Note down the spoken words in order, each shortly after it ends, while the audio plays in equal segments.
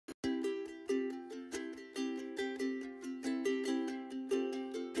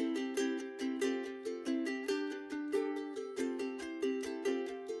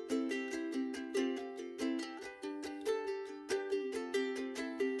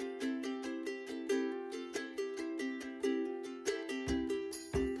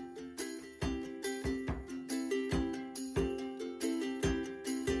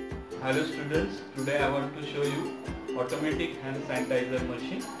Hello students, today I want to show you automatic hand sanitizer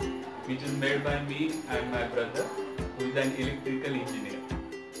machine which is made by me and my brother who is an electrical engineer.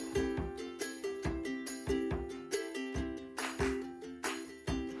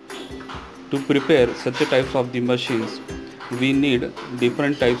 To prepare such a types of the machines, we need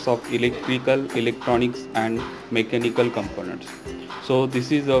different types of electrical, electronics and mechanical components. So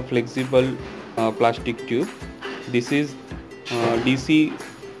this is a flexible plastic tube. This is DC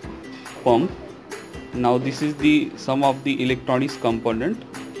pump. Now this is the some of the electronics component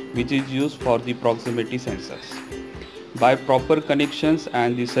which is used for the proximity sensors. By proper connections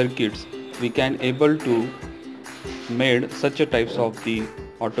and the circuits, we can able to made such a types of the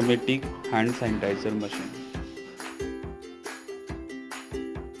automatic hand sanitizer machine.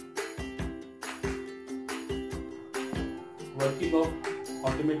 Working of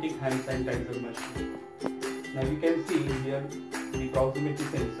automatic hand sanitizer machine. Now you can see here the proximity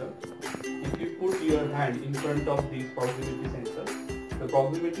sensor. If you put your hand in front of these proximity sensors, the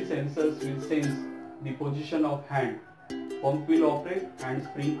proximity sensors will sense the position of hand. Pump will operate and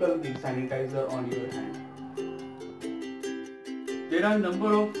sprinkle the sanitizer on your hand. There are a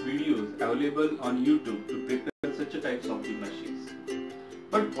number of videos available on YouTube to prepare such types of the machines.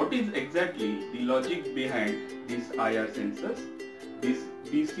 But what is exactly the logic behind these IR sensors, this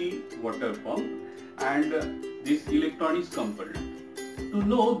DC water pump and this electronics component? To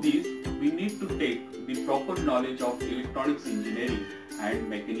know this, we need to take the proper knowledge of electronics engineering and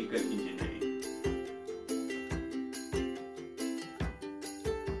mechanical engineering.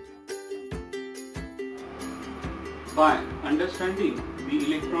 By understanding the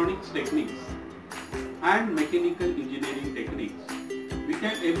electronics techniques and mechanical engineering techniques, we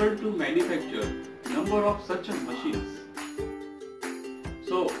can able to manufacture number of such machines.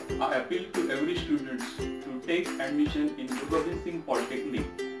 So I appeal to every student to take admission in Gobind Singh Polytechnic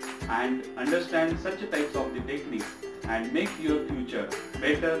and understand such types of the techniques and make your future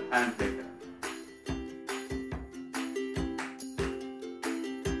better and better.